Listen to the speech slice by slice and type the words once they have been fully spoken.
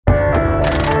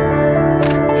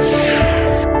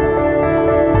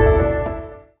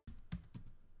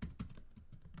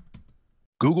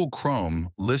Google Chrome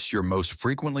lists your most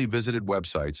frequently visited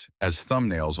websites as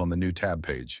thumbnails on the new tab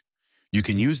page. You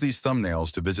can use these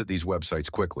thumbnails to visit these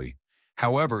websites quickly.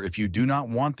 However, if you do not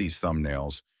want these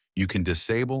thumbnails, you can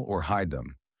disable or hide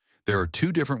them. There are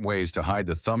two different ways to hide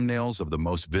the thumbnails of the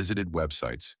most visited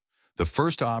websites. The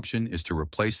first option is to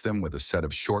replace them with a set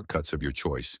of shortcuts of your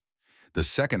choice. The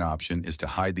second option is to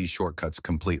hide these shortcuts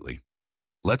completely.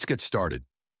 Let's get started.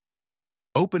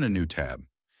 Open a new tab.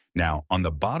 Now, on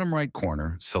the bottom right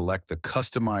corner, select the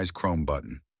Customize Chrome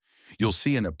button. You'll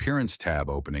see an Appearance tab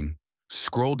opening.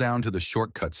 Scroll down to the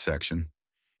Shortcuts section.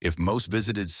 If Most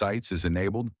Visited Sites is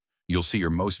enabled, you'll see your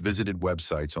most visited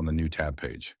websites on the new tab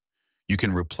page. You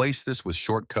can replace this with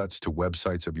shortcuts to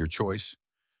websites of your choice.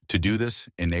 To do this,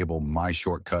 enable My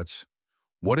Shortcuts.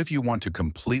 What if you want to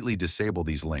completely disable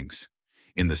these links?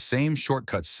 In the same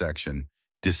Shortcuts section,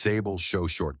 disable Show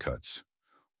Shortcuts.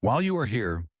 While you are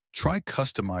here, try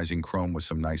customizing Chrome with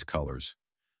some nice colors.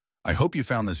 I hope you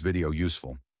found this video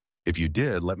useful. If you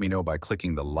did, let me know by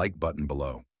clicking the like button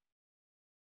below.